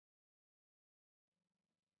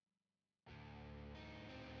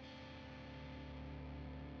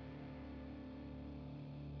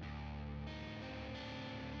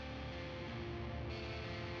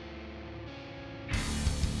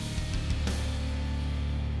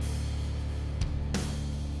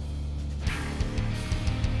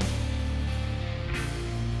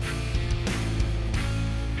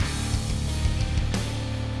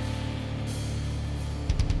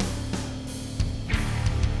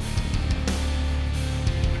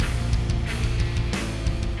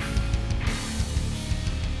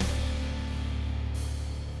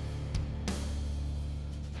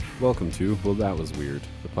Welcome to Well That Was Weird,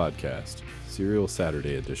 the podcast, Serial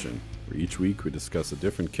Saturday edition, where each week we discuss a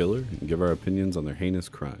different killer and give our opinions on their heinous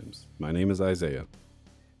crimes. My name is Isaiah.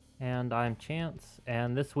 And I'm Chance,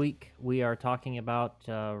 and this week we are talking about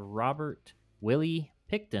Robert Willie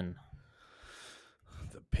Pickton.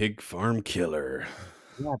 The Pig Farm Killer.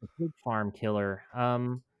 Yeah, the pig farm killer.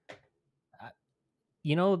 The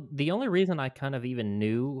only reason I kind of even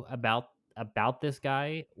knew about this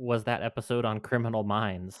guy was that episode on Criminal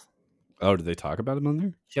Minds. Oh, did they talk about him on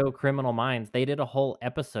there? Show Criminal Minds. They did a whole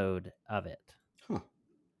episode of it. Huh.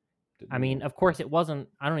 I mean, of course, it wasn't.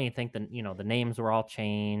 I don't even think the names were all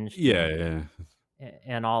changed. Yeah.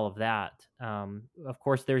 And all of that. Of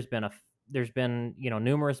course, there's been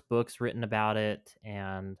numerous books written about it,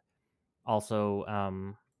 and also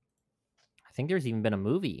I think there's even been a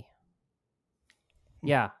movie.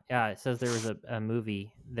 Yeah. It says there was a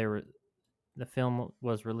movie. The film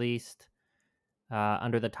was released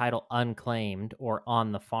under the title "Unclaimed" or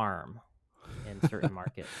 "On the Farm" in certain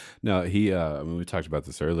markets. No, we talked about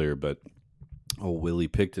this earlier, but Willie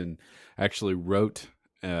Pickton actually wrote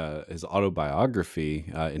his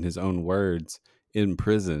autobiography in his own words in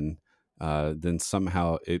prison. Then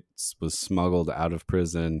somehow it was smuggled out of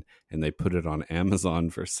prison and they put it on Amazon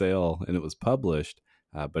for sale and it was published,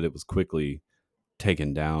 but it was quickly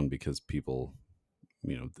taken down because people,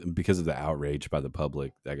 because of the outrage by the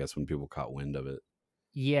public, I guess, when people caught wind of it.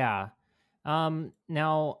 Yeah.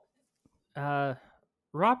 Now,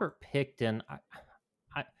 Robert Pickton,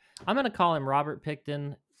 I'm going to call him Robert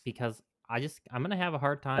Pickton because I'm going to have a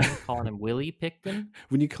hard time calling him Willie Pickton.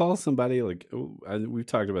 When you call somebody we've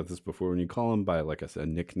talked about this before, when you call them by like a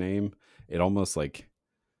nickname, it almost like,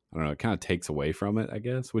 I don't know, it kind of takes away from it, I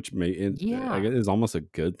guess, which I guess is almost a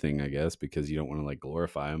good thing, I guess, because you don't want to like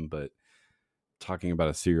glorify him. But talking about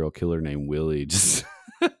a serial killer named Willie,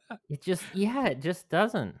 it just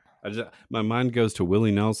doesn't. My mind goes to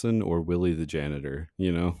Willie Nelson or Willie the janitor,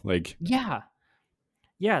 Yeah,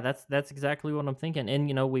 that's exactly what I'm thinking.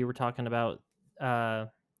 And we were talking about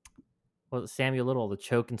Samuel Little, the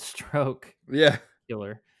choke and stroke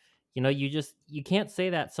killer. You can't say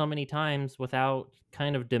that so many times without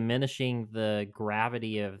kind of diminishing the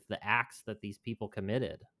gravity of the acts that these people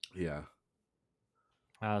committed. Yeah.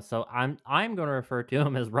 So I'm going to refer to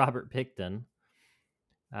him as Robert Pickton.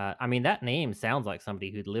 I mean, that name sounds like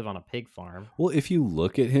somebody who'd live on a pig farm. Well, if you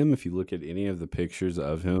look at any of the pictures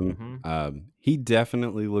of him, he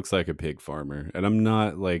definitely looks like a pig farmer. And I'm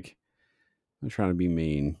trying to be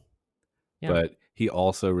mean, but he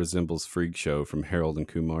also resembles Freak Show from Harold and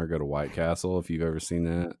Kumar Go to White Castle, if you've ever seen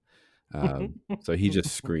that. So he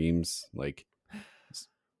just screams like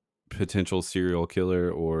potential serial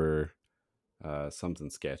killer or something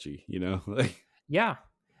sketchy, Yeah.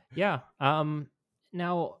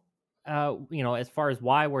 Now, as far as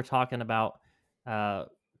why we're talking about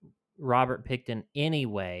Robert Pickton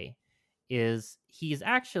anyway, is he's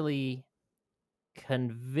actually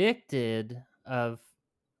convicted of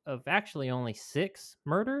actually only 6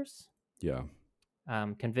 murders. Yeah.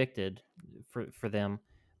 Convicted for them,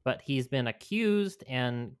 but he's been accused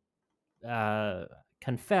and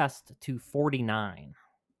confessed to 49.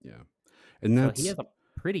 Yeah. And so he has a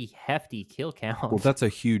pretty hefty kill count. Well, that's a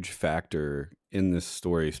huge factor in this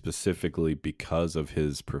story, specifically because of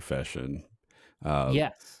his profession.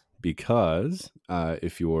 Yes. Because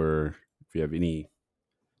if you have any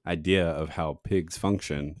idea of how pigs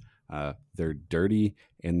function, they're dirty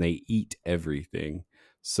and they eat everything.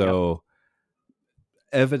 So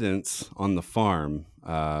evidence on the farm,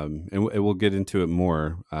 and we'll get into it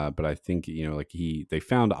more, but I think, they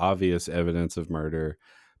found obvious evidence of murder,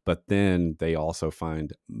 but then they also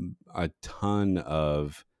find a ton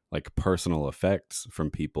of like personal effects from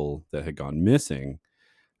people that had gone missing,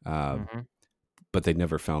 but they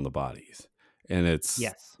never found the bodies. And it's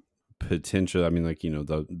potential. I mean,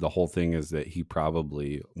 the whole thing is that he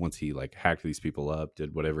probably, once he like hacked these people up,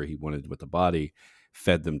 did whatever he wanted with the body,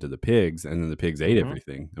 fed them to the pigs, and then the pigs ate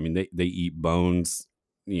everything. I mean, they eat bones,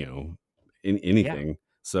 anything. Yeah.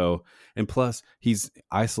 So, and plus he's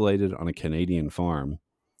isolated on a Canadian farm.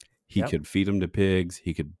 He could feed them to pigs.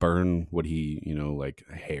 He could burn what he, like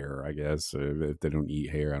hair, I guess, if they don't eat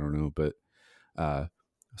hair, I don't know. But,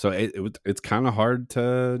 so it's kind of hard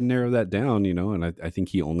to narrow that down, and I think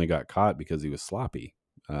he only got caught because he was sloppy.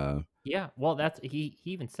 Yeah, well, he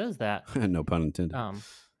even says that. No pun intended.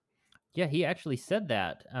 Yeah, he actually said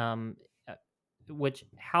that. Which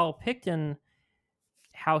how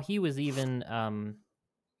he was even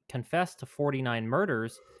confessed to 49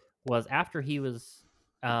 murders was after he was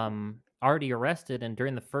already arrested, and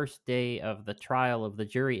during the first day of the trial of the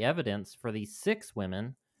jury evidence for these 6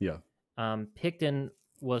 women. Yeah. Pickton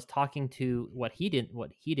was talking to what he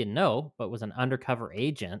didn't know, but was an undercover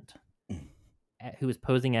agent who was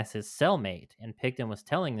posing as his cellmate, and Picton was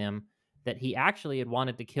telling them that he actually had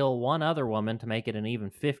wanted to kill one other woman to make it an even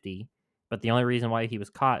 50, but the only reason why he was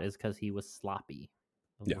caught is because he was sloppy.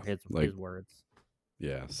 Those were his words.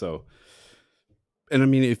 Yeah. So, and I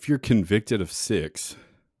mean, if you're convicted of 6,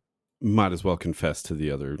 might as well confess to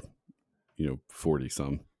the other, 40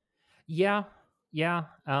 some. Yeah. Yeah.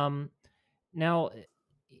 Now,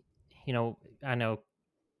 I know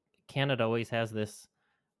Canada always has this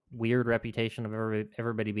weird reputation of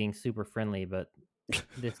everybody being super friendly, but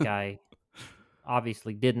this guy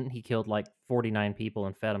obviously didn't. He killed like 49 people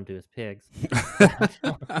and fed them to his pigs.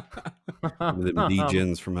 One of them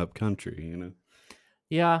degens from up country,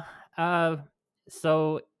 Yeah.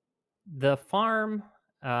 So the farm,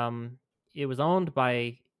 it was owned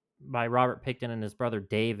by Robert Picton and his brother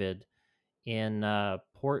David in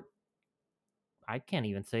Port. I can't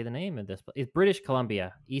even say the name of this, but it's British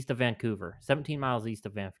Columbia, east of Vancouver, 17 miles east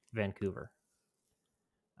of Vancouver.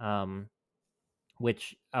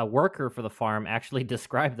 Which a worker for the farm actually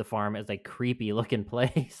described the farm as a creepy looking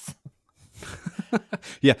place.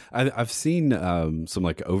 Yeah, I've seen some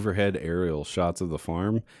like overhead aerial shots of the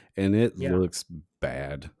farm, and it looks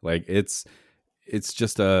bad. Like it's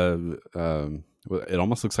just it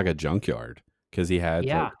almost looks like a junkyard, because he had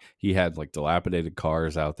like dilapidated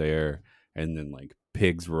cars out there, and then like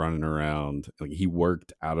pigs running around. Like he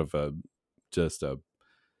worked out of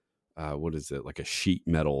what is it, like a sheet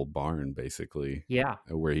metal barn, basically,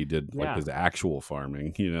 where he did like his actual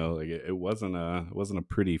farming. Like it wasn't a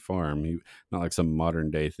pretty farm. Not like some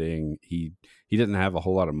modern day thing. He didn't have a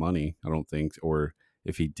whole lot of money, I don't think, or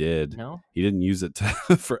if he did, he didn't use it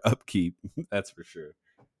for upkeep. That's for sure.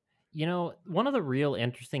 One of the real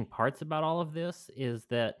interesting parts about all of this is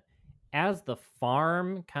that as the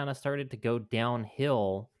farm kind of started to go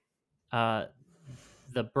downhill,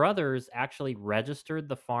 the brothers actually registered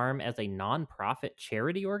the farm as a nonprofit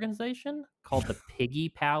charity organization called the Piggy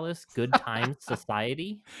Palace Good Times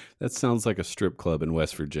Society. That sounds like a strip club in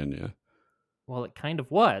West Virginia. Well, it kind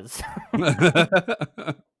of was.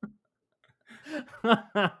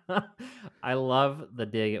 I love the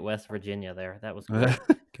dig at West Virginia there. That was great.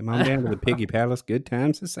 Come on down to the Piggy Palace Good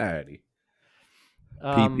Times Society.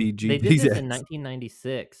 PPG. They did this in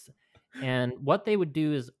 1996. And what they would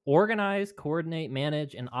do is organize, coordinate,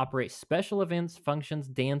 manage, and operate special events, functions,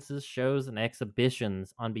 dances, shows, and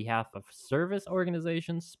exhibitions on behalf of service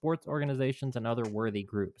organizations, sports organizations, and other worthy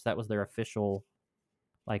groups. That was their official,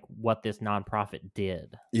 like, what this nonprofit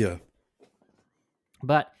did. Yeah.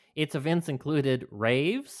 But its events included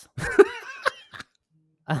raves,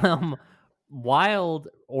 wild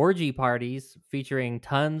orgy parties featuring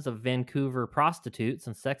tons of Vancouver prostitutes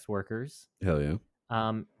and sex workers. Hell yeah.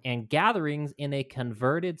 And gatherings in a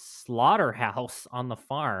converted slaughterhouse on the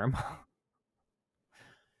farm.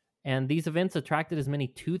 And these events attracted as many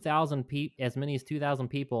as 2,000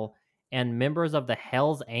 people, and members of the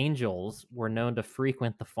Hells Angels were known to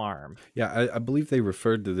frequent the farm. Yeah, I believe they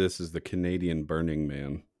referred to this as the Canadian Burning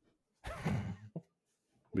Man.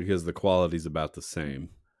 Because the quality's about the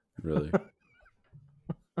same, really.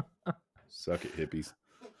 Suck it, hippies.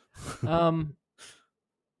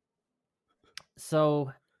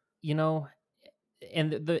 So,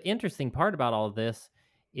 and the interesting part about all of this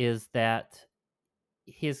is that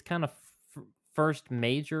his kind of first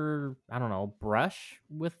major, brush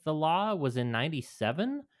with the law was in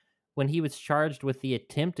 1997, when he was charged with the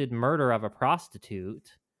attempted murder of a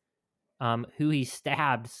prostitute, who he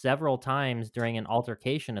stabbed several times during an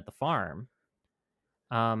altercation at the farm.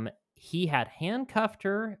 He had handcuffed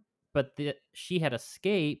her, but she had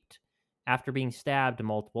escaped after being stabbed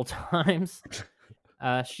multiple times.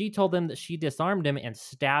 She told him that she disarmed him and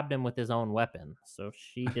stabbed him with his own weapon. So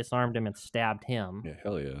she disarmed him and stabbed him. Yeah,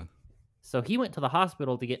 hell yeah. So he went to the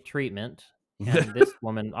hospital to get treatment, and this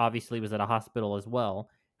woman obviously was at a hospital as well.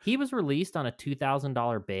 He was released on a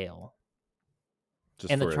 $2,000 bail.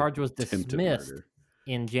 And the charge was dismissed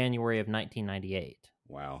in January of 1998.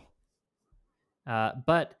 Wow.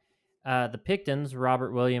 But the Pictons,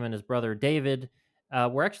 Robert William and his brother David,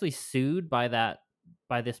 were actually sued by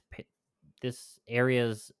this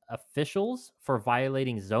area's officials for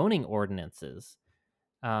violating zoning ordinances,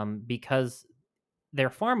 because their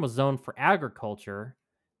farm was zoned for agriculture,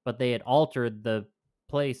 but they had altered the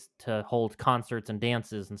place to hold concerts and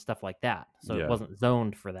dances and stuff like that. So it wasn't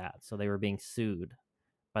zoned for that. So they were being sued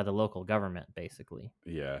by the local government, basically.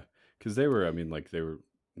 Yeah, because they were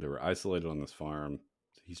isolated on this farm.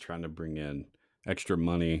 He's trying to bring in extra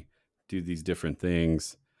money, do these different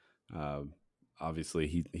things.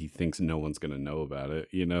 obviously he thinks no one's going to know about it,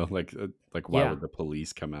 like why Yeah. would the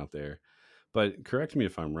police come out there? But correct me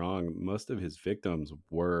if I'm wrong, most of his victims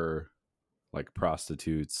were like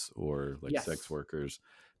prostitutes or like sex Yes. workers,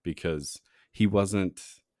 because he wasn't,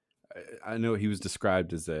 I know he was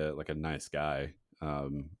described as a like a nice guy,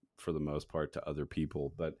 for the most part to other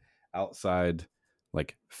people, but outside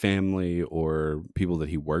like family or people that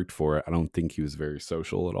he worked for, I don't think he was very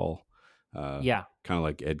social at all. Yeah. Kind of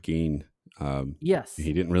like Ed Gein. Yes.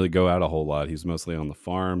 He didn't really go out a whole lot. He was mostly on the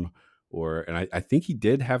farm, and I think he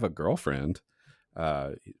did have a girlfriend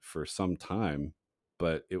for some time,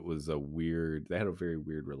 but it was they had a very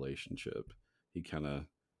weird relationship. He kind of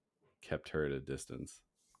kept her at a distance.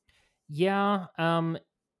 Yeah.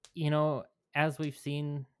 You know, as we've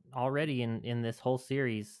seen already in this whole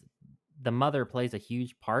series, the mother plays a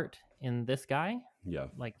huge part in this guy, Yeah.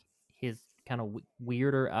 like his kind of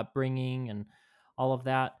weirder upbringing and all of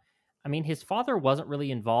that. I mean, his father wasn't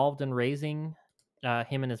really involved in raising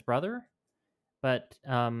him and his brother, but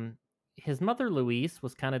his mother Louise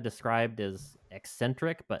was kind of described as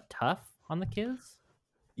eccentric but tough on the kids.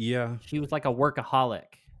 Yeah. She was like a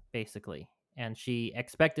workaholic, basically. And she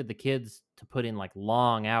expected the kids to put in like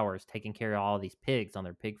long hours taking care of all these pigs on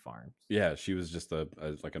their pig farms. Yeah, she was just a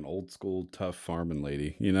like an old school tough farming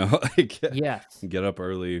lady, like Yes. get up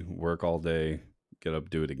early, work all day, get up,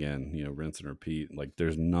 do it again, rinse and repeat. Like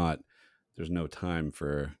there's no time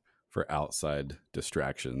for outside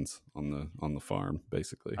distractions on the farm,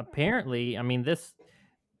 basically. Apparently, I mean this,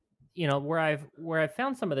 where I've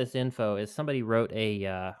found some of this info is somebody wrote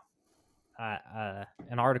an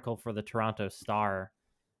article for the Toronto Star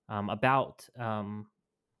about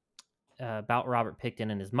Robert Pickton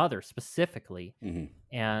and his mother specifically, Mm-hmm.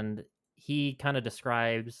 and he kind of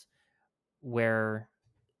describes where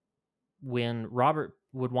when Robert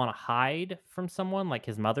would want to hide from someone, like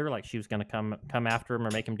his mother, like she was going to come after him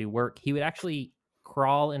or make him do work, he would actually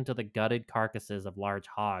crawl into the gutted carcasses of large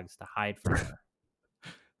hogs to hide from her.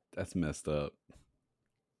 That's messed up.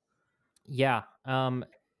 Yeah. And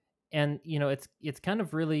it's kind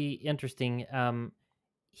of really interesting.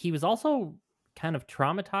 He was also kind of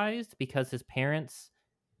traumatized because his parents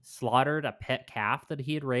slaughtered a pet calf that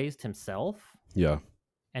he had raised himself. Yeah.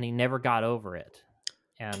 And he never got over it.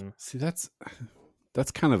 And see, that's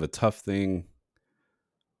kind of a tough thing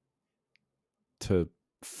to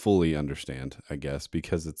fully understand, I guess,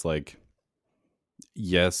 because it's like,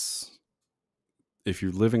 yes, if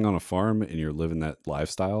you're living on a farm and you're living that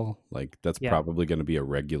lifestyle, like that's probably going to be a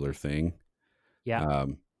regular thing. Yeah.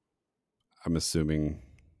 I'm assuming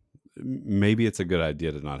maybe it's a good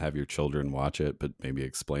idea to not have your children watch it, but maybe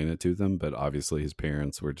explain it to them. But obviously his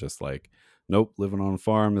parents were just like, nope, living on a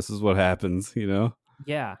farm, this is what happens,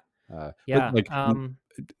 Yeah. But like,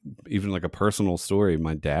 even like a personal story,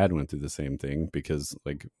 my dad went through the same thing because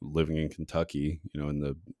like living in Kentucky, in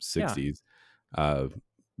the 60s,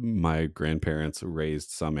 my grandparents raised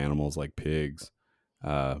some animals like pigs.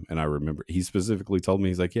 And I remember he specifically told me,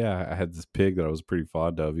 he's like, yeah, I had this pig that I was pretty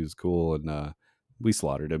fond of. He was cool. And we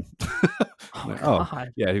slaughtered him.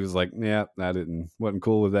 Yeah. He was like, yeah, wasn't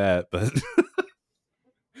cool with that. But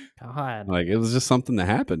God, like, it was just something that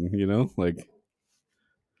happened, like,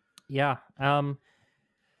 yeah.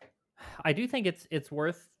 I do think it's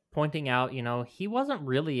worth pointing out, he wasn't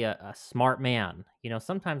really a smart man.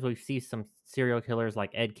 Sometimes we see some serial killers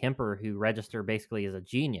like Ed Kemper who register basically as a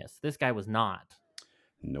genius. This guy was not.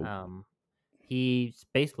 Nope. He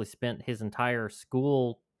basically spent his entire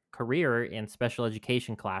school career in special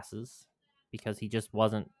education classes because he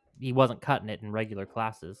wasn't cutting it in regular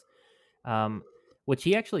classes. Which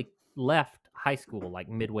he actually left high school like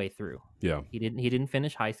midway through. Yeah. He didn't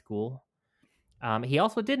finish high school. He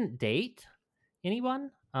also didn't date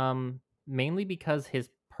anyone, mainly because his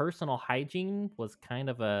personal hygiene was kind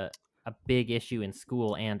of a big issue in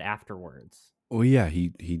school and afterwards. Well, yeah,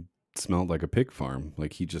 he smelled like a pig farm.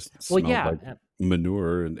 Like he just smelled like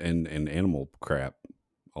manure and animal crap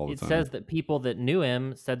all the time. It says that people that knew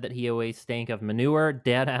him said that he always stank of manure,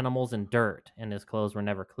 dead animals, and dirt, and his clothes were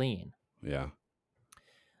never clean. Yeah.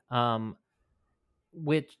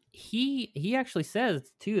 Which he actually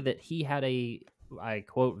says too that he had I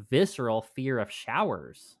quote, visceral fear of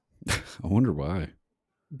showers. I wonder why.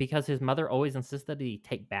 Because his mother always insisted that he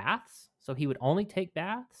take baths, so he would only take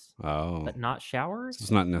baths, but not showers. So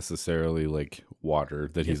it's not necessarily like water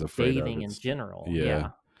that he's afraid of. Bathing in general. Yeah. Yeah.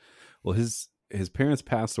 Well, his parents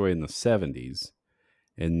passed away in the 70s,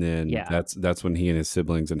 and then that's when he and his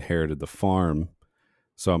siblings inherited the farm.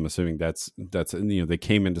 So I'm assuming that's they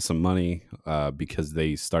came into some money because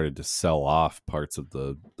they started to sell off parts of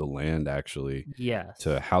the land actually to Yes.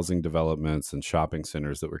 housing developments and shopping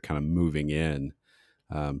centers that were kind of moving in.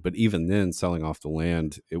 But even then, selling off the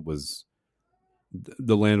land,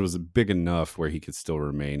 the land was big enough where he could still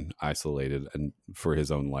remain isolated and for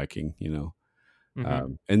his own liking,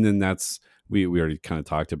 Mm-hmm. And then that's we already kind of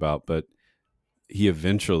talked about, but he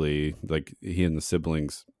eventually, like he and the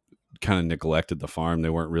siblings, kind of neglected the farm. They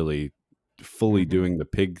weren't really fully Mm-hmm. doing the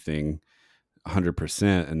pig thing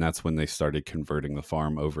 100%, and that's when they started converting the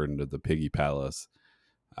farm over into the piggy palace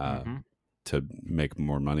uh, Mm-hmm. to make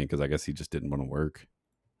more money because I guess he just didn't want to work.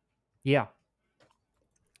 Yeah.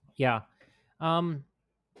 Yeah. Um,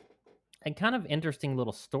 a kind of interesting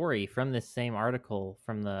little story from this same article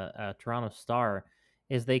from the Toronto Star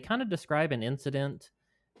is they kind of describe an incident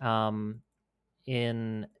um,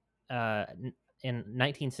 in in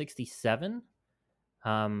 1967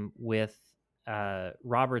 with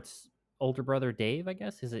Robert's older brother Dave. I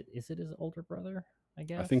guess is it his older brother? I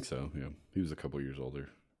I think guess. so. Yeah, he was a couple years older.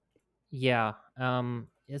 Yeah.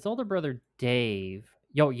 His older brother Dave.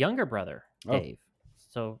 Younger brother Oh, Dave.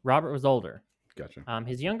 So Robert was older. gotcha.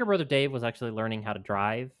 His younger brother Dave was actually learning how to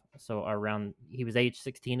drive. So he was age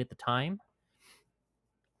 16 at the time.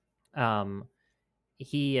 Um,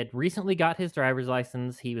 he had recently got his driver's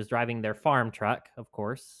license. He was driving their farm truck, of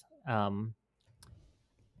course.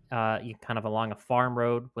 You kind of along a farm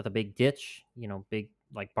road with a big ditch, big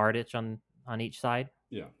like bar ditch on each side.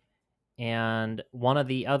 Yeah. And one of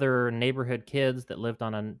the other neighborhood kids that lived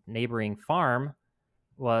on a neighboring farm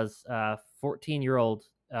was a 14-year-old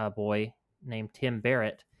boy named Tim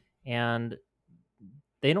Barrett, and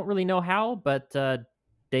they don't really know how, but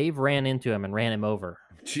Dave ran into him and ran him over.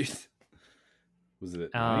 Jeez. Was it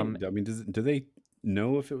at night? Um, I mean, do they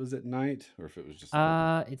know if it was at night or if it was just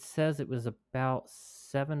like? it says it was about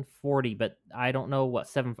 7:40, but I don't know what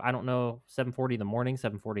seven. I don't know 7:40 in the morning,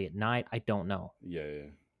 7:40 at night. I don't know, Yeah, yeah.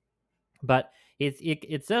 but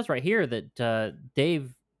it says right here that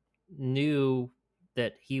Dave knew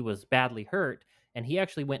that he was badly hurt, and he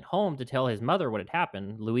actually went home to tell his mother what had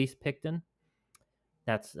happened. Louise Picton,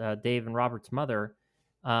 that's Dave and Robert's mother.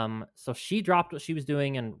 So she dropped what she was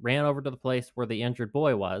doing and ran over to the place where the injured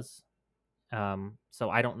boy was. So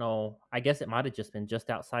I don't know. I guess it might have just been just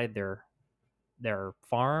outside their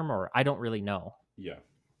farm, or I don't really know, Yeah.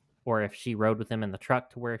 or if she rode with him in the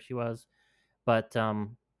truck to where she was. But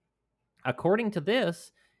according to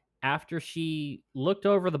this, after she looked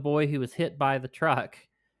over the boy who was hit by the truck,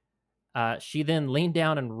 she then leaned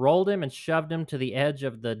down and rolled him and shoved him to the edge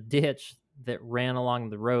of the ditch that ran along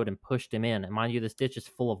the road and pushed him in. And mind you, this ditch is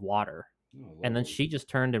full of water. Oh, And then lovely. she just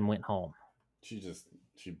turned and went home. She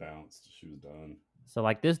bounced. She was done. So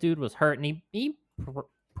like this dude was hurt, and he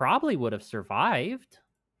probably would have survived,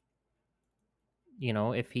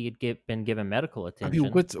 if he had been given medical I mean,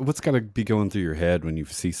 attention. what's got to be going through your head when you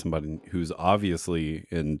see somebody who's obviously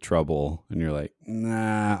in trouble and you're like,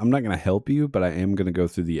 nah, I'm not going to help you, but I am going to go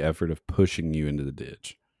through the effort of pushing you into the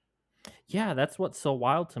ditch. Yeah, that's what's so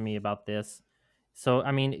wild to me about this. So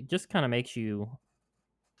I mean, it just kind of makes you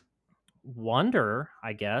wonder,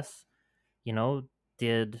 I guess.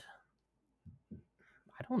 Did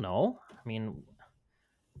I don't know. I mean,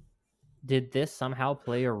 did this somehow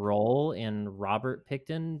play a role in Robert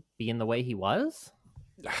Picton being the way he was?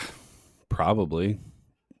 Probably.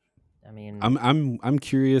 I mean, I'm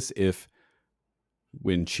curious if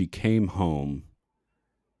when she came home,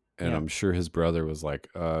 and yeah, I'm sure his brother was like,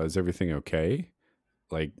 is everything okay?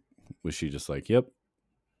 Like, was she just like, yep?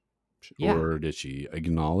 yeah, Or did she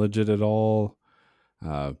acknowledge it at all?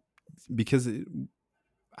 Uh, because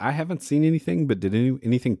I haven't seen anything, but did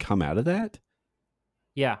anything come out of that?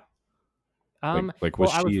 yeah. Like was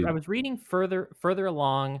Well, I was she? I was reading further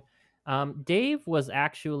along. Dave was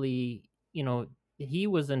actually, he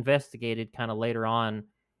was investigated kind of later on.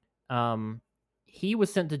 Um, he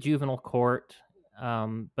was sent to juvenile court,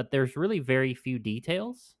 but there's really very few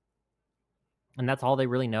details, and that's all they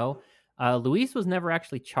really know. Luis was never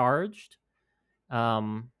actually charged.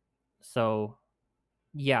 Um, so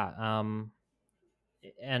yeah.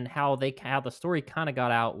 And how the story kind of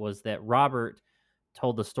got out was that Robert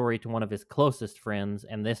told the story to one of his closest friends,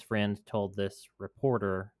 and this friend told this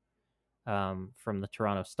reporter from the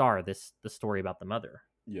Toronto Star the story about the mother.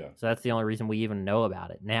 Yeah. So that's the only reason we even know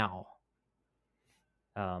about it now.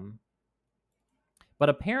 Um, but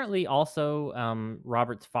apparently, also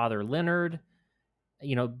Robert's father Leonard,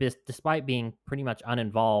 despite being pretty much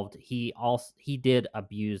uninvolved, he did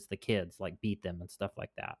abuse the kids, like beat them and stuff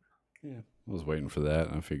like that. Yeah. I was waiting for that.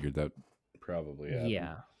 And I figured that probably happened.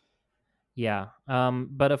 Yeah. Yeah.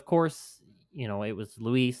 But of course, it was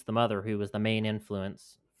Louise, the mother, who was the main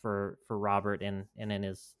influence for Robert and in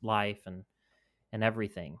his life and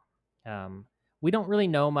everything. We don't really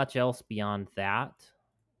know much else beyond that.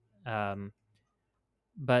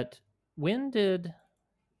 But when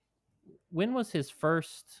was his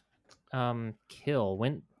first kill?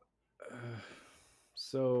 When?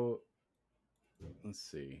 So let's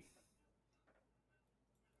see.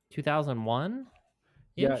 2001?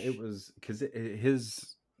 Yeah, it was because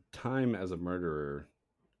his time as a murderer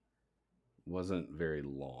wasn't very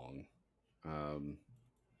long.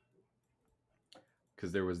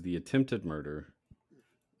 Because there was the attempted murder.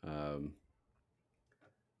 Now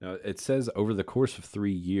it says over the course of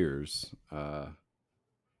 3 years. I'm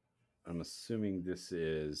assuming this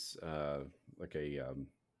is like a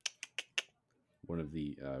one of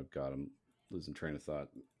the God, I'm losing train of thought.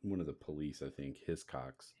 One of the police, I think,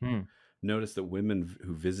 Hiscox, noticed that women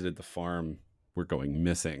who visited the farm were going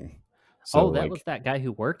missing. So that was that guy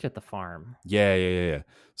who worked at the farm. Yeah.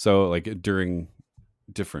 So like during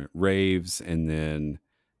different raves, and then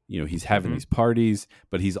he's having these parties,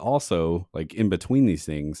 but he's also like in between these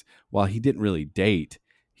things. While he didn't really date,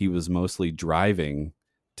 he was mostly driving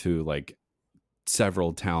to like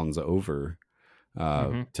several towns over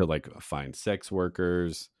to like find sex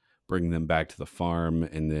workers, bring them back to the farm,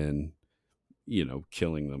 and then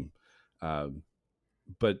killing them.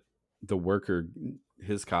 But the worker,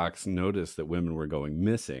 Hiscox, noticed that women were going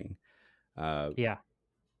missing. Yeah.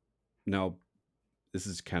 Now, this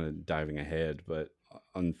is kind of diving ahead, but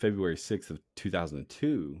on February 6th of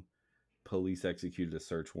 2002, police executed a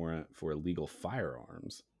search warrant for illegal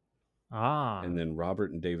firearms. And then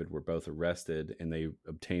Robert and David were both arrested, and they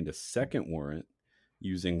obtained a second warrant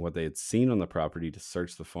using what they had seen on the property to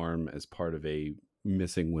search the farm as part of a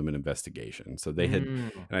missing women investigation. So they had,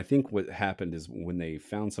 and I think what happened is when they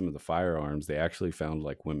found some of the firearms, they actually found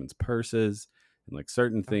like women's purses and like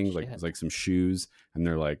certain things, like some shoes, and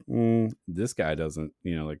they're like, this guy doesn't,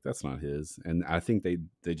 like that's not his. And I think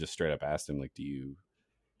they just straight up asked him like,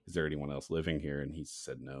 is there anyone else living here? And he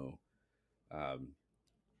said no.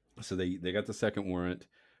 So they got the second warrant.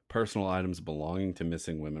 Personal items belonging to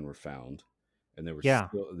missing women were found, and it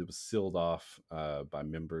was sealed off by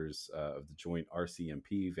members of the joint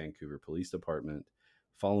RCMP Vancouver Police Department.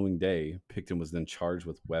 Following day, Pickton was then charged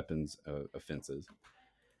with weapons offenses.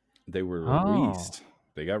 They were released.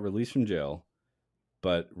 They got released from jail,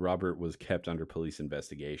 but Robert was kept under police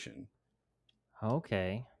investigation.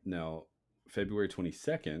 Okay. Now, February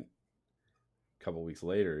 22nd, a couple weeks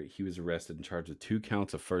later, he was arrested and charged with 2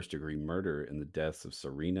 counts of first-degree murder in the deaths of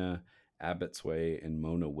Serena Abbotsway and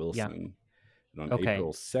Mona Wilson. Yeah. And on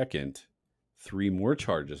April 2nd, 3 more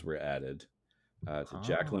charges were added to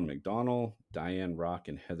Jacqueline McDonnell, Diane Rock,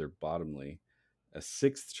 and Heather Bottomley. A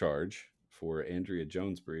 6th charge for Andrea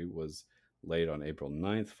Jonesbury was laid on April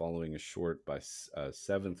 9th, following a short by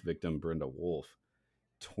 7th victim, Brenda Wolf.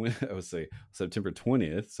 I would say September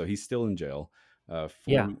 20th, so he's still in jail.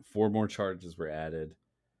 4 more charges were added.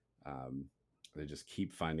 They just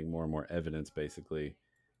keep finding more and more evidence, basically.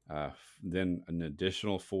 Then an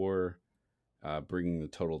additional 4, bringing the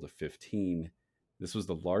total to 15. This was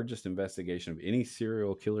the largest investigation of any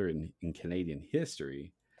serial killer in Canadian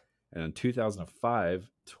history. And in 2005,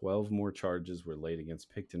 12 more charges were laid against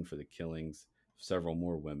Pickton for the killings of several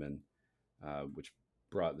more women, which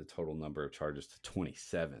brought the total number of charges to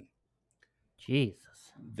 27.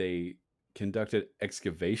 Jesus. They conducted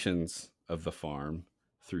excavations of the farm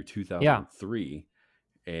through 2003,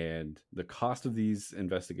 and the cost of these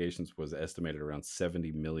investigations was estimated around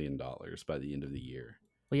 $70 million by the end of the year.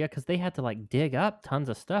 Well, yeah, because they had to like dig up tons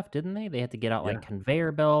of stuff, didn't they? They had to get out like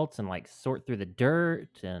conveyor belts and like sort through the dirt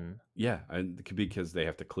and and because they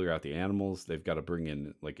have to clear out the animals, they've got to bring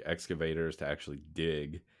in like excavators to actually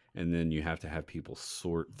dig, and then you have to have people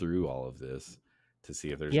sort through all of this to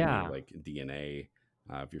see if there's any like DNA,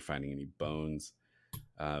 if you're finding any bones.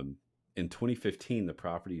 In 2015, the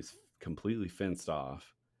property is completely fenced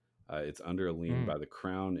off. It's under a lien by the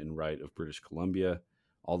Crown and right of British Columbia.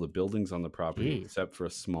 All the buildings on the property, except for a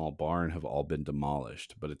small barn, have all been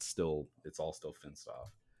demolished, but it's all still fenced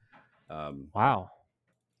off. Wow.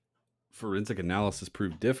 Forensic analysis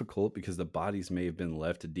proved difficult because the bodies may have been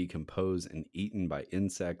left to decompose and eaten by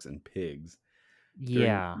insects and pigs.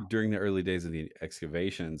 During the early days of the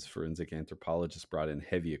excavations, forensic anthropologists brought in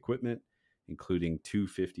heavy equipment, including 2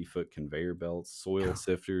 50-foot conveyor belts, soil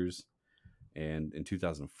sifters. And in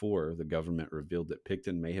 2004, the government revealed that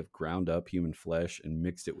Pickton may have ground up human flesh and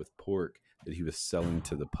mixed it with pork that he was selling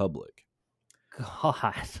to the public.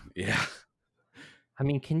 God. Yeah. I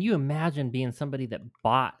mean, can you imagine being somebody that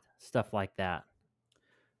bought stuff like that?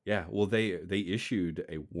 Yeah, well, they issued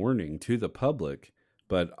a warning to the public,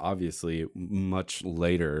 but obviously much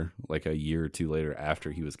later, like a year or two later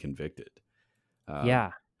after he was convicted. Um,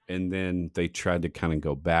 Yeah. and then they tried to kind of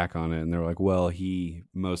go back on it, and they're like, well, he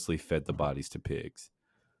mostly fed the bodies to pigs.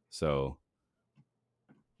 So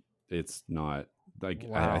it's not like, I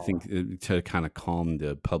Wow. think to kind of calm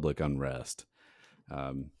the public unrest.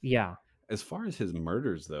 Um, Yeah. as far as his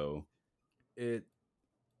murders, though, it,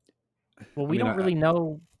 Well, I we mean, don't really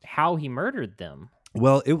know how he murdered them.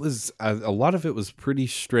 well, it was a lot of it was pretty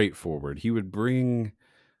straightforward. He would bring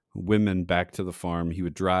women back to the farm. He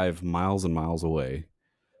would drive miles and miles away,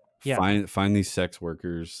 Yeah. find these sex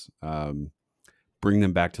workers, bring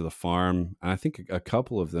them back to the farm. And I think a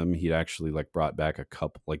couple of them he'd actually like brought back a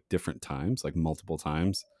couple like different times, like multiple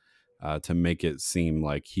times, to make it seem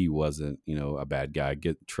like he wasn't, a bad guy,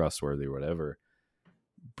 get trustworthy or whatever.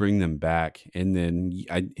 Bring them back, and then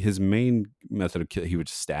his main method of kill, he would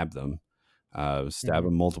stab them, stab Mhm.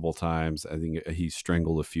 them multiple times. I think he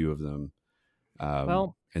strangled a few of them,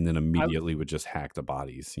 Well, and then I was immediately would just hack the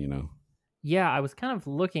bodies. yeah, I was kind of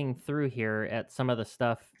looking through here at some of the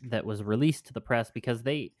stuff that was released to the press because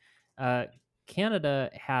uh, Canada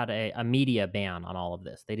had a media ban on all of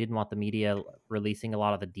this. They didn't want the media releasing a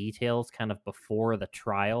lot of the details kind of before the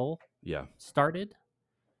trial Yeah. started.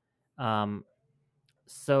 Um,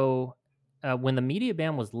 so when the media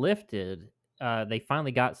ban was lifted, they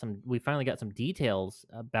finally got some. We finally got some details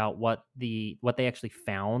about what they actually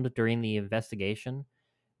found during the investigation,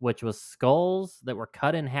 which was skulls that were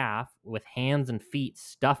cut in half with hands and feet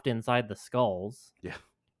stuffed inside the skulls. Yeah.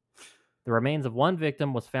 The remains of one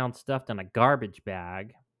victim was found stuffed in a garbage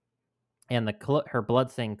bag, and her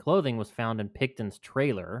bloodstained clothing was found in Picton's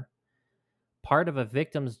trailer. Part of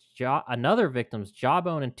another victim's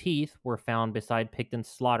jawbone and teeth were found beside Picton's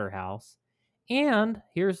slaughterhouse. And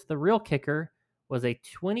here's the real kicker: was a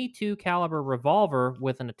 22 caliber revolver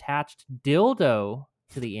with an attached dildo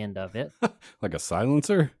to the end of it. Like a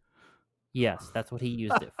silencer. Yes, that's what he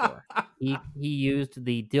used it for. He used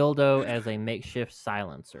the dildo as a makeshift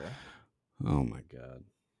silencer. Oh my god.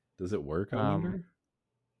 Does it work, I Um, wonder?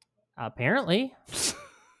 apparently,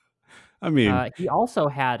 I mean, he also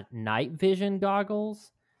had night vision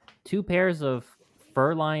goggles, 2 pairs of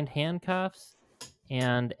fur-lined handcuffs,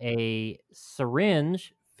 and a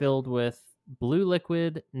syringe filled with blue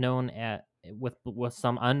liquid known at with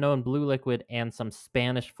some unknown blue liquid and some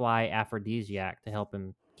Spanish fly aphrodisiac to help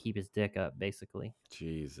him keep his dick up, basically.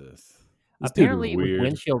 Jesus. This dude is Apparently, it was weird.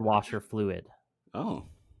 windshield washer fluid. Oh.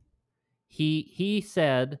 He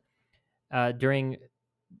said during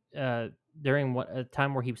a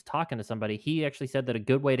time where he was talking to somebody, he actually said that a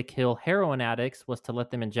good way to kill heroin addicts was to let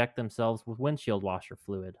them inject themselves with windshield washer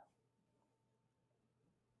fluid.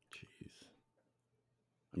 Jeez.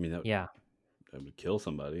 I mean, Yeah. that would kill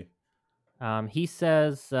somebody. He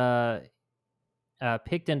says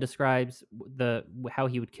Picton describes how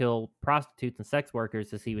he would kill prostitutes and sex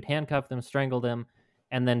workers as he would handcuff them, strangle them,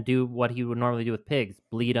 and then do what he would normally do with pigs: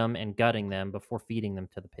 bleed them and gutting them before feeding them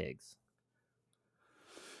to the pigs.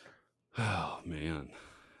 Oh man.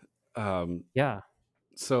 Yeah.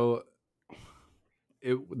 So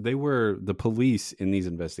the police in these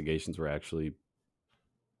investigations were actually,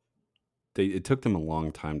 it took them a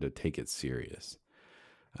long time to take it serious.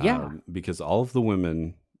 Yeah. Because all of the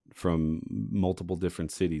women from multiple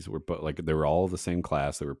different cities were, but like they were all the same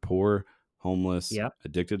class. They were poor, homeless, Yep.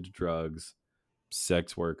 addicted to drugs,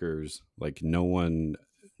 sex workers. Like no one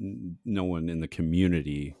in the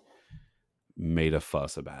community made a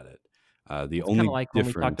fuss about it. The It's kind only of like when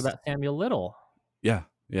we talked difference, about Samuel Little. yeah,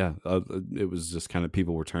 it was just kind of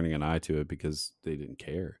people were turning an eye to it because they didn't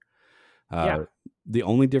care. Yeah. The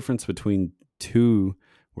only difference between two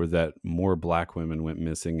were that more black women went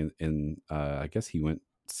missing in I guess he went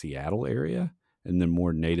Seattle area, and then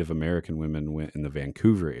more Native American women went in the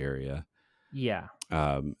Vancouver area. Yeah.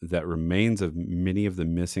 That remains of many of the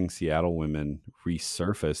missing Seattle women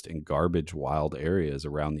resurfaced in garbage wild areas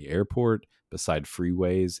around the airport, beside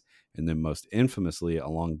freeways, and then most infamously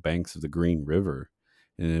along banks of the Green River.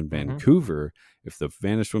 And in Vancouver, if the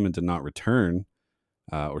vanished women did not return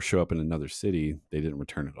or show up in another city, they didn't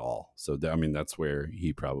return at all. So, I mean, that's where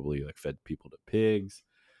he probably like fed people to pigs.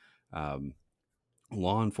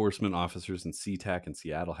 Law enforcement officers in SeaTac in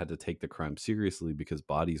Seattle had to take the crime seriously because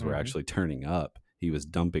bodies were actually turning up. He was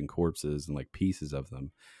dumping corpses and like pieces of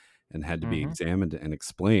them, and had to be examined and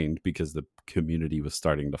explained because the community was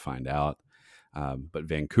starting to find out. But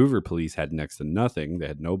Vancouver police had next to nothing. They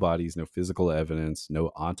had no bodies, no physical evidence, no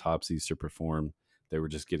autopsies to perform. They were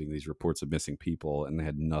just getting these reports of missing people, and they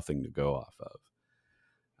had nothing to go off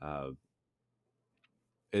of.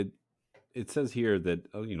 it says here that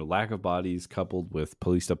lack of bodies coupled with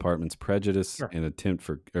police departments' prejudice Sure.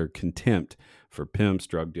 and contempt for pimps,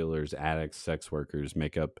 drug dealers, addicts, sex workers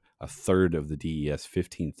make up a third of the DES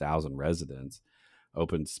 15,000 residents.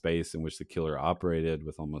 Open space in which the killer operated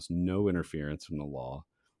with almost no interference from the law.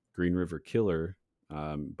 Green River Killer,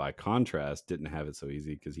 by contrast, didn't have it so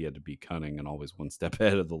easy because he had to be cunning and always one step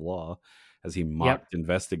ahead of the law as he Yep. mocked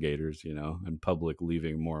investigators, in public,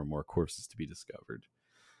 leaving more and more corpses to be discovered.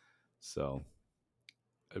 So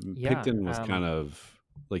Yeah. Picton was kind of,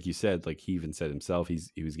 like you said, like he even said himself,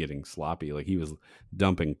 he was getting sloppy, like he was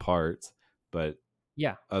dumping parts, but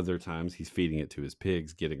Yeah. other times he's feeding it to his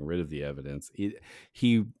pigs, getting rid of the evidence.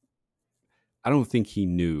 I don't think he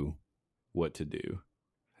knew what to do.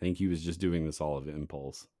 I think he was just doing this all of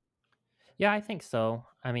impulse. Yeah, I think so.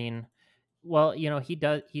 I mean, well, he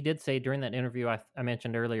did say during that interview I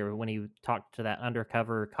mentioned earlier when he talked to that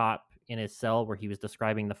undercover cop in his cell where he was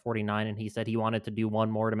describing the 49 and he said he wanted to do one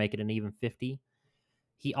more to make it an even 50.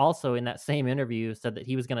 He also in that same interview said that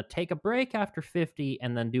he was going to take a break after 50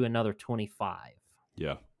 and then do another 25.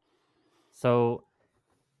 Yeah. So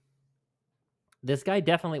this guy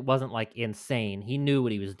definitely wasn't like insane. He knew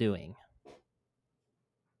what he was doing.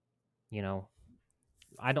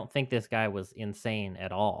 I don't think this guy was insane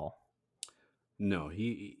at all. No,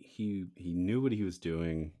 he knew what he was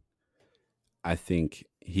doing. I think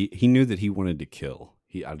he knew that he wanted to kill.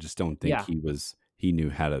 I just don't think Yeah. he knew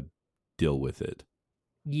how to deal with it.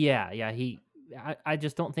 Yeah, I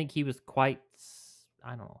just don't think he was quite,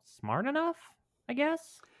 I don't know, smart enough, I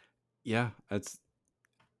guess, Yeah,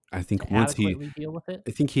 I think to adequately deal with it.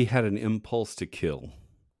 I think he had an impulse to kill.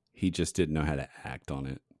 He just didn't know how to act on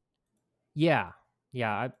it. Yeah,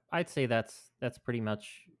 I'd say that's pretty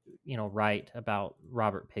much right about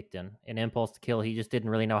Robert Pickton. An impulse to kill. He just didn't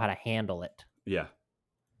really know how to handle it. Yeah,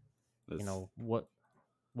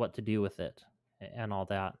 What to do with it and all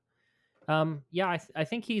that. Yeah, I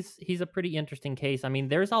think he's a pretty interesting case. I mean,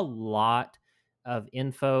 there's a lot of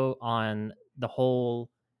info on the whole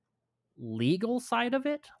legal side of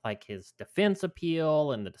it, like his defense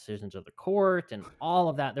appeal and the decisions of the court and all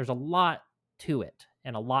of that. There's a lot to it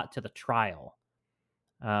and a lot to the trial.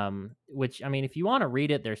 Which, I mean, if you want to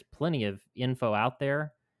read it, there's plenty of info out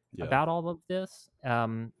there about all of this.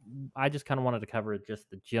 I just kind of wanted to cover just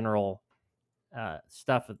the general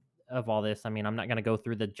stuff of all this. I mean, I'm not going to go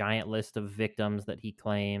through the giant list of victims that he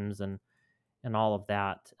claims and all of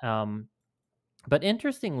that. But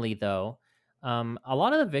interestingly, though, a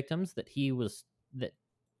lot of the victims that he wasn't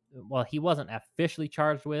officially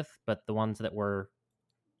charged with, but the ones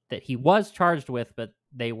that he was charged with, but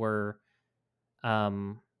they were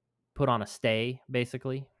put on a stay,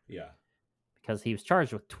 basically. Yeah. Because he was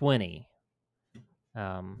charged with 20,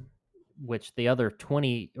 which the other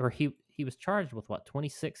 20, or he was charged with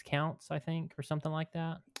 26 counts, I think, or something like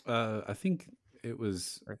that. I think it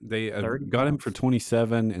was they got counts. him for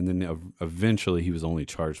 27, and then eventually he was only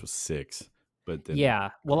charged with 6. But then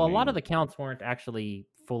a lot of the counts weren't actually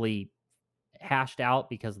fully hashed out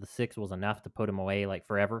because the 6 was enough to put him away like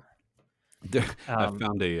forever. I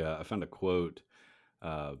found a quote.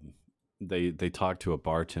 They talked to a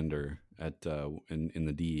bartender at in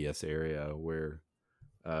the DES area where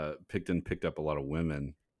Picton picked up a lot of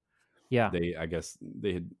women. Yeah, I guess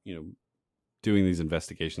they had doing these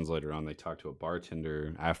investigations later on. They talked to a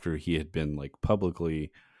bartender after he had been like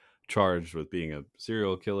publicly charged with being a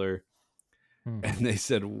serial killer. And they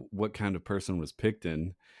said, what kind of person was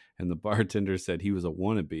Picton? And the bartender said he was a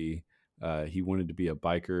wannabe. He wanted to be a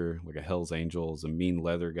biker, like a Hell's Angels, a mean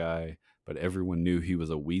leather guy, but everyone knew he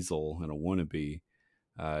was a weasel and a wannabe.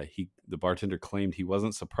 The bartender claimed he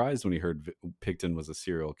wasn't surprised when he heard Picton was a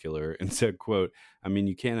serial killer and said, quote, I mean,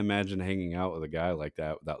 you can't imagine hanging out with a guy like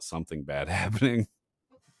that without something bad happening.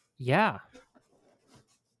 Yeah.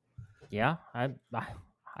 Yeah,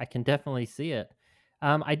 I can definitely see it.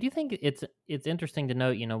 I do think it's interesting to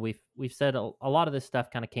note, we've said a lot of this stuff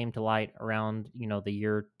kind of came to light around, the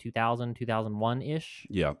year 2000, 2001-ish.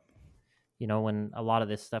 Yeah. When a lot of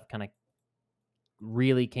this stuff kind of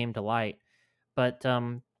really came to light. But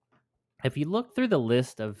if you look through the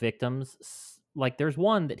list of victims, like there's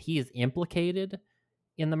one that he is implicated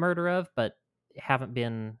in the murder of, but haven't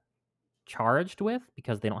been charged with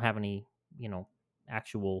because they don't have any,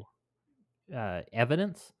 actual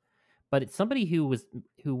evidence. But it's somebody who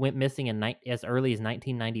went missing as early as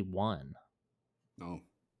 1991. Oh.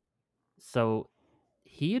 So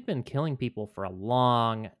he had been killing people for a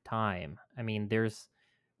long time. I mean,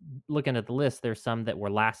 looking at the list, there's some that were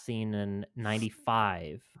last seen in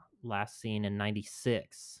 95, last seen in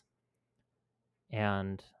 96.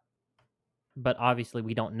 But obviously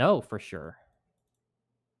we don't know for sure.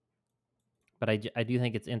 But I do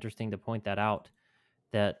think it's interesting to point that out,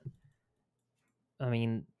 that, I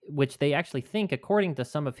mean, which they actually think, according to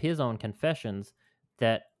some of his own confessions,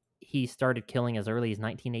 that he started killing as early as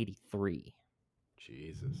 1983.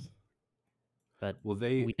 Jesus. But Well,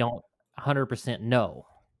 we don't 100% know.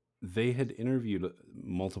 They had interviewed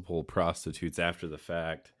multiple prostitutes after the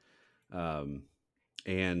fact.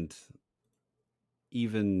 And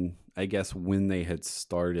even, I guess, when they had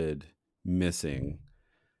started missing,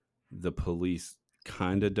 the police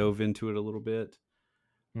kind of dove into it a little bit.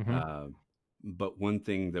 But one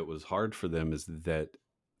thing that was hard for them is that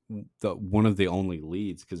one of the only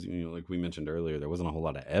leads, because, like we mentioned earlier, there wasn't a whole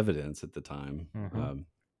lot of evidence at the time.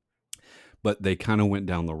 But they kind of went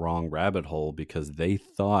down the wrong rabbit hole because they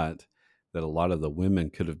thought that a lot of the women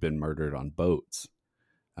could have been murdered on boats.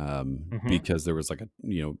 Because there was like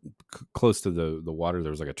close to the water,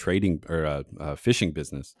 there was like a trading or a fishing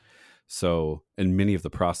business. So, and many of the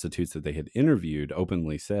prostitutes that they had interviewed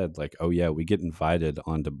openly said, like, oh yeah, we get invited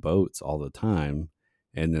onto boats all the time,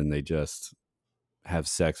 and then they just have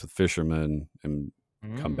sex with fishermen and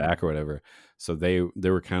come back or whatever. So they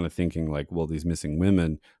were kind of thinking like, well, these missing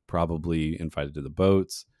women probably invited to the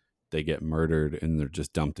boats, they get murdered, and they're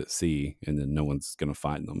just dumped at sea, and then no one's going to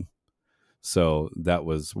find them. So that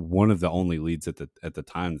was one of the only leads at the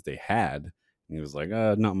time that they had. And it was like,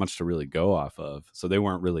 not much to really go off of. So they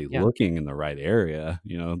weren't really looking in the right area.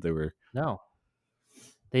 They were. No.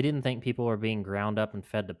 They didn't think people were being ground up and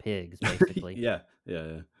fed to pigs, basically.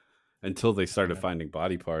 Yeah. Until they started finding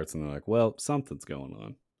body parts, and they're like, well, something's going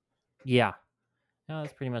on. Yeah. No,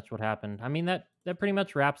 that's pretty much what happened. I mean, that pretty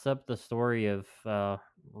much wraps up the story of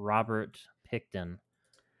Robert Pickton.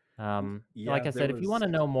 Like I said, if you want to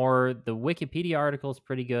know more, the Wikipedia article is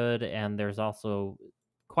pretty good, and there's also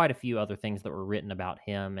quite a few other things that were written about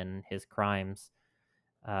him and his crimes.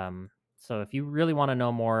 So if you really want to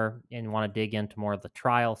know more and want to dig into more of the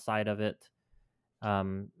trial side of it,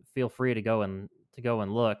 feel free to go and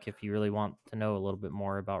look if you really want to know a little bit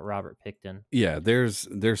more about Robert Pickton. Yeah, there's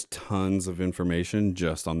tons of information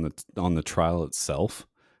just on the trial itself.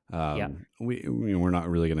 We're not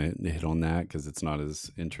really going to hit on that because it's not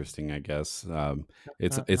as interesting, I guess.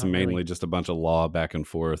 It's mainly really just a bunch of law back and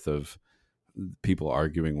forth of people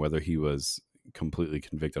arguing whether he was completely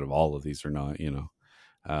convicted of all of these or not.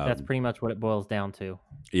 That's pretty much what it boils down to.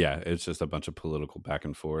 Yeah, it's just a bunch of political back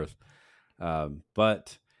and forth.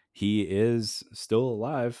 But he is still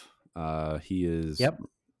alive. He is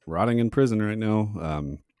rotting in prison right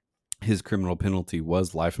now. His criminal penalty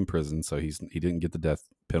was life in prison, so he didn't get the death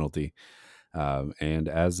penalty. And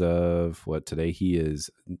as of today, he is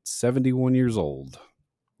 71 years old.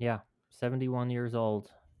 Yeah, 71 years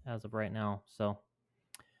old as of right now. So,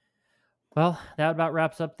 well, that about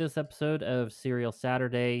wraps up this episode of Serial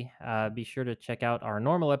Saturday. Be sure to check out our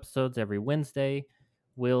normal episodes every Wednesday.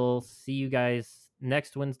 We'll see you guys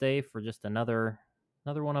next Wednesday for just another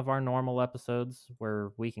one of our normal episodes where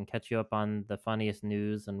we can catch you up on the funniest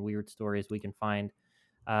news and weird stories we can find.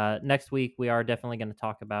 Next week, we are definitely going to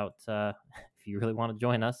talk about, if you really want to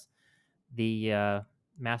join us, the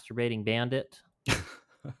masturbating bandit.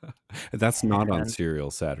 That's not on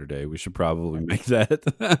Serial Saturday. We should probably make that.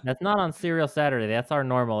 That's not on Serial Saturday. That's our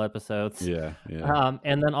normal episodes. Yeah.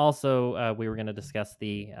 And then also, we were going to discuss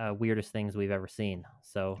the weirdest things we've ever seen.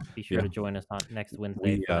 So be sure to join us on next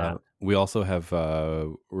Wednesday for that. We also have,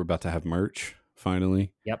 we're about to have merch,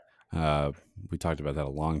 finally. Yep. We talked about that a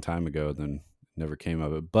long time ago, then never came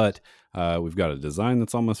of it. But we've got a design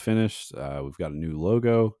that's almost finished. We've got a new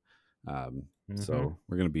logo. So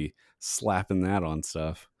we're going to be slapping that on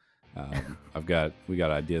stuff. We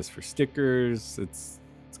got ideas for stickers. It's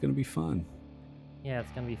going to be fun. Yeah,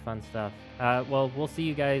 it's going to be fun stuff. Well, we'll see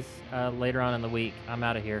you guys later on in the week. I'm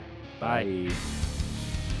out of here. Bye.